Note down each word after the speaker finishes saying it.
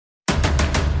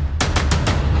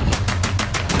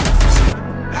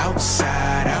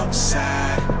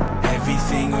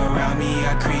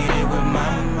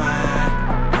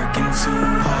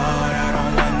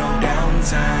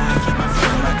time. Keep my foot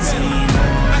on my team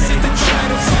on. I say the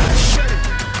shadows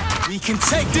out. We can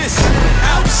take this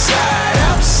outside,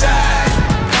 outside.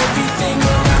 Everything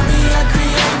around me I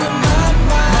create with my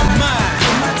mind.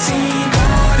 Put my team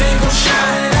on, they gon'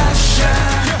 shine, I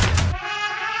shine.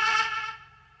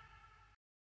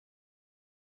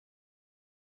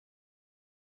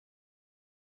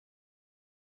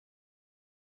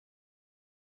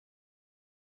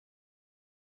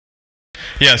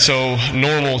 Yeah, so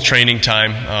normal training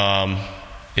time,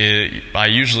 I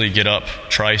usually get up,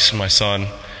 Trice, my son,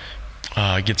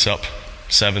 gets up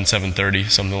 7:30,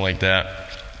 something like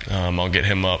that. I'll get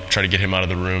him up, try to get him out of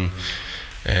the room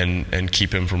and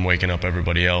keep him from waking up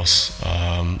everybody else.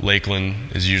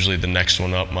 Lakeland is usually the next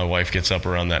one up. My wife gets up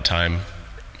around that time,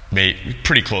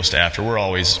 pretty close to after. We're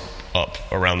always up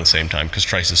around the same time because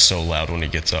Trice is so loud when he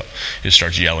gets up. He just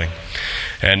starts yelling.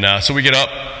 And so we get up,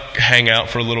 hang out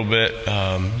for a little bit,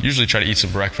 usually try to eat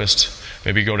some breakfast,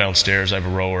 maybe go downstairs. I have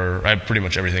a rower. I have pretty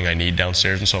much everything I need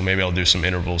downstairs, and so maybe I'll do some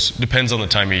intervals. Depends on the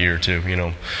time of year too. You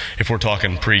know, if we're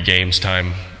talking pre-games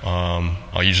time,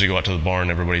 I'll usually go out to the barn.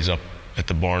 Everybody's up at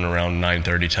the barn around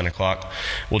 9:30, 10 o'clock.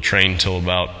 We'll train till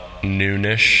about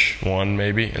noonish, 1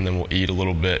 maybe, and then we'll eat a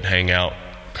little bit, hang out,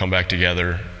 come back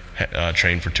together,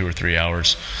 train for 2 or 3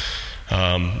 hours.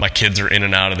 My kids are in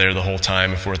and out of there the whole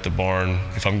time if we're at the barn.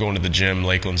 If I'm going to the gym,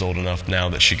 Lakeland's old enough now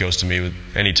that she goes to me with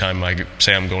anytime I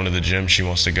say I'm going to the gym, she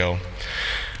wants to go.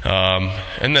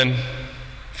 And then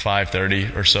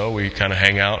 5:30 or so, we kind of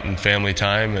hang out and family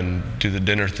time and do the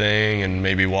dinner thing and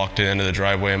maybe walk to the end of the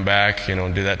driveway and back, you know,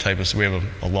 and do that type of, we have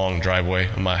a long driveway,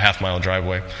 a half-mile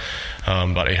driveway,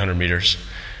 about 800 meters.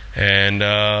 And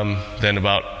then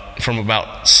from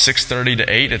about 6:30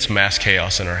 to 8, it's mass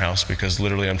chaos in our house because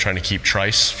literally I'm trying to keep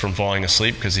Trice from falling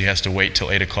asleep because he has to wait till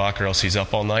 8 o'clock or else he's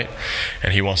up all night,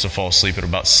 and he wants to fall asleep at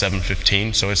about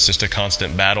 7:15. So it's just a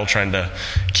constant battle trying to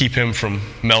keep him from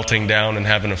melting down and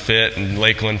having a fit, and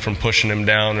Lakeland from pushing him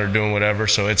down or doing whatever.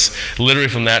 So it's literally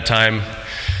from that time,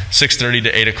 6:30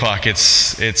 to 8 o'clock,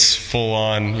 it's full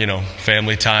on, you know,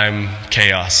 family time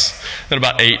chaos. Then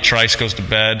about 8, Trice goes to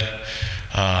bed.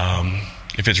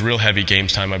 If it's real heavy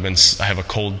games time, I have a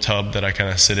cold tub that I kind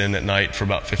of sit in at night for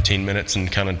about 15 minutes and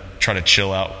kind of try to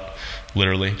chill out,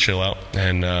 literally chill out.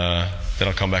 And then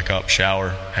I'll come back up,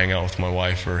 shower, hang out with my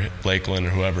wife or Lakeland or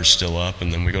whoever's still up,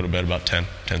 and then we go to bed about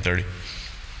 10:30.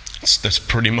 That's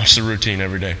pretty much the routine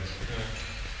every day.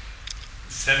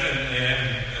 7 a.m.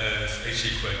 is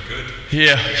actually quite good.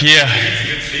 Yeah. He's a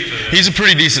good sleeper. He's a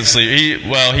pretty decent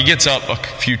sleeper. He gets up a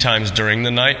few times during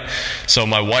the night. So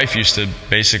my wife used to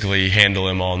basically handle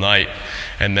him all night.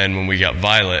 And then when we got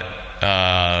Violet,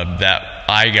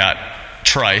 I got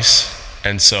Trice.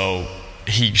 And so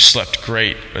he slept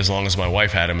great as long as my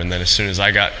wife had him. And then as soon as I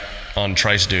got on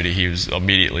Trice duty, he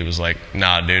immediately was like,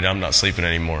 nah, dude, I'm not sleeping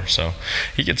anymore. So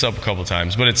he gets up a couple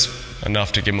times, but it's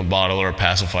enough to give him a bottle or a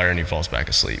pacifier and he falls back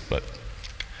asleep, but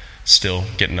still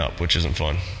getting up, which isn't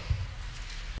fun.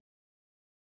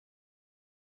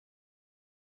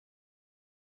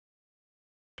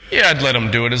 Yeah, I'd let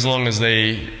them do it as long as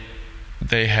they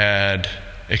had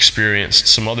experienced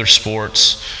some other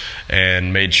sports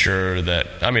and made sure that,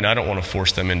 I mean, I don't want to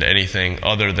force them into anything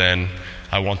other than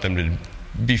I want them to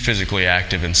be physically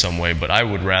active in some way, but I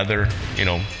would rather, you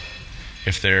know,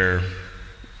 if they're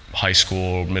high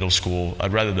school or middle school,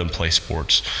 I'd rather them play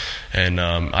sports. And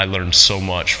I learned so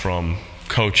much from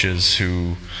coaches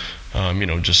who, you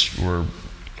know, just were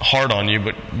hard on you,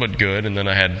 but good. And then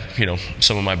I had, you know,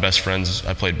 some of my best friends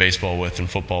I played baseball with and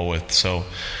football with. So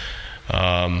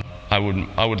I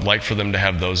would like for them to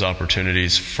have those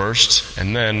opportunities first,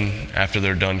 and then after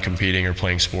they're done competing or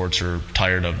playing sports or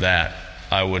tired of that,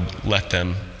 I would let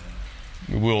them,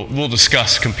 we'll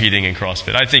discuss competing in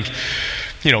CrossFit. I think,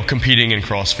 you know, competing in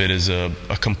CrossFit is a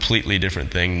completely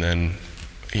different thing than,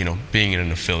 you know, being in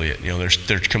an affiliate. You know, there's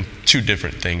two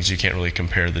different things. You can't really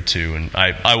compare the two. And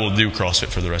I will do CrossFit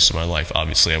for the rest of my life.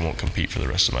 Obviously, I won't compete for the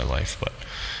rest of my life, but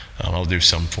I'll do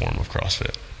some form of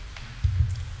CrossFit.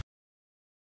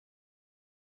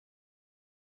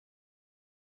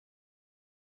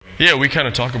 Yeah, we kind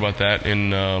of talk about that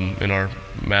in our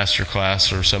master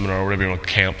class or seminar or whatever you want,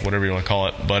 camp, whatever you want to call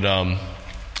it. But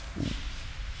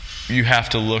you have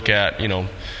to look at, you know,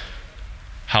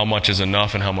 how much is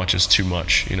enough and how much is too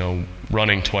much. You know,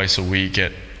 running twice a week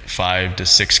at 5 to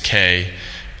 6K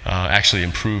actually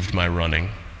improved my running.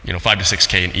 You know, 5 to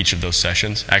 6K in each of those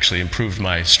sessions actually improved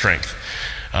my strength.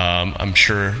 I'm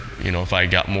sure, you know, if I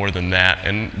got more than that,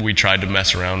 and we tried to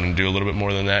mess around and do a little bit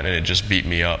more than that, and it just beat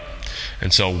me up.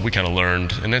 And so we kind of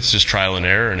learned, and it's just trial and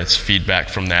error, and it's feedback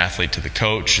from the athlete to the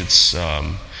coach. It's,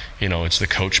 you know, it's the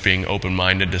coach being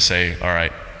open-minded to say, all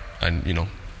right,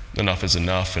 enough is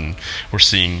enough, and we're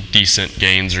seeing decent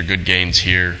gains or good gains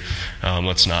here.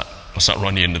 Let's not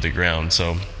run you into the ground.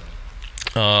 So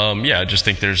I just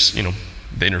think there's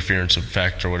the interference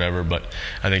effect or whatever, but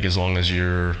I think as long as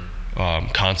you're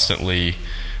constantly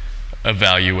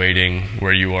evaluating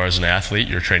where you are as an athlete,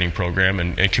 your training program,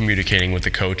 and communicating with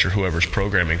the coach or whoever's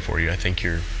programming for you, I think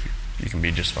you can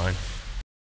be just fine.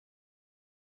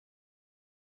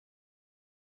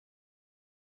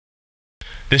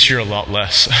 This year a lot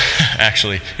less,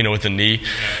 actually. With the knee,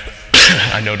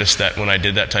 I noticed that when I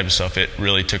did that type of stuff, it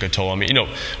really took a toll on me.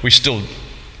 We still,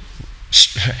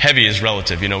 heavy is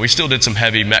relative. We still did some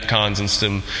heavy metcons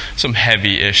and some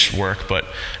heavy-ish work, but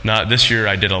not this year.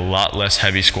 I did a lot less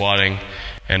heavy squatting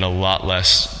and a lot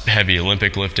less heavy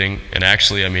Olympic lifting. And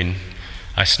actually,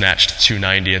 I snatched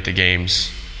 290 at the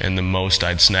games, and the most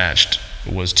I'd snatched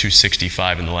was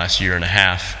 265 in the last year and a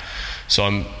half.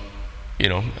 So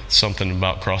something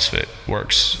about CrossFit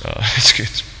works.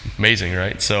 It's amazing,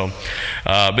 right? So,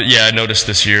 but yeah, I noticed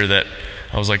this year that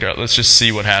I was like, let's just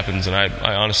see what happens. And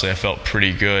I honestly, I felt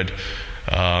pretty good.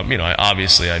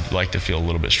 I'd like to feel a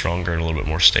little bit stronger and a little bit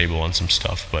more stable on some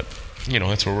stuff, but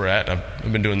that's where we're at.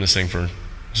 I've been doing this thing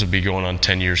this will be going on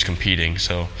 10 years competing.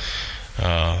 So,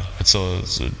 it's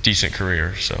a decent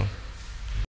career, so.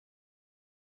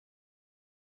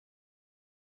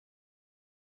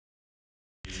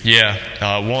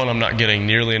 Yeah, one, I'm not getting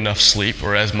nearly enough sleep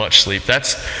or as much sleep.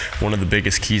 That's one of the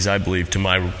biggest keys, I believe, to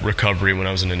my recovery when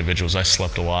I was an individual. Is I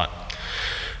slept a lot.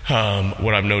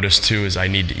 What I've noticed too is I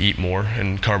need to eat more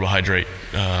and carbohydrate.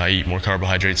 I eat more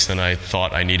carbohydrates than I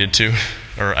thought I needed to,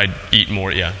 or I eat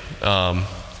more. Yeah.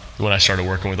 When I started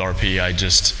working with RP,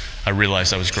 I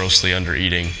realized I was grossly under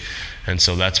eating. And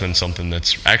so that's been something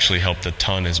that's actually helped a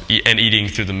ton, and eating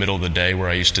through the middle of the day where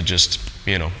I used to just,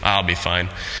 I'll be fine.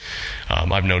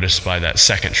 I've noticed by that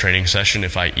second training session,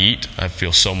 if I eat, I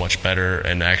feel so much better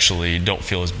and actually don't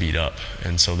feel as beat up.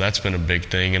 And so that's been a big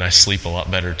thing, and I sleep a lot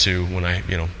better too when I,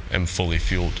 am fully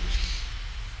fueled.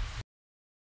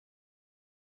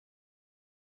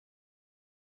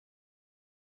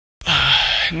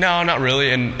 No, not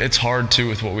really, and it's hard too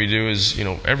with what we do is,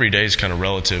 every day is kind of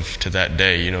relative to that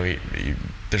day.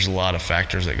 There's a lot of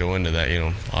factors that go into that.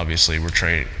 Obviously we're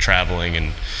traveling,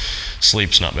 and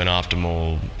sleep's not been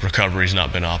optimal, recovery's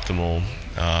not been optimal,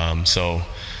 so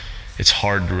it's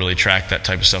hard to really track that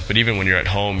type of stuff. But even when you're at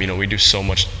home, we do so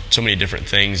many different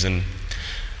things, and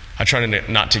I try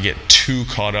not to get too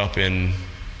caught up in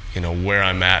where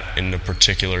I'm at in a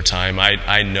particular time.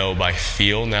 I know by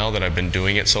feel now that I've been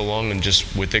doing it so long, and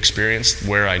just with experience,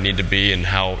 where I need to be and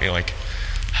how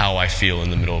I feel in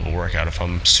the middle of a workout. If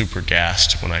I'm super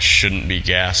gassed when I shouldn't be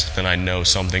gassed, then I know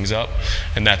something's up.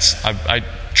 And I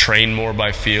train more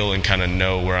by feel and kind of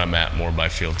know where I'm at more by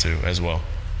feel too as well.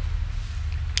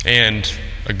 And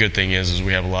a good thing is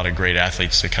we have a lot of great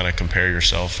athletes to kind of compare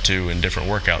yourself to in different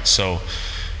workouts. So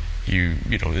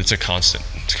it's a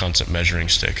constant measuring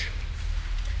stick.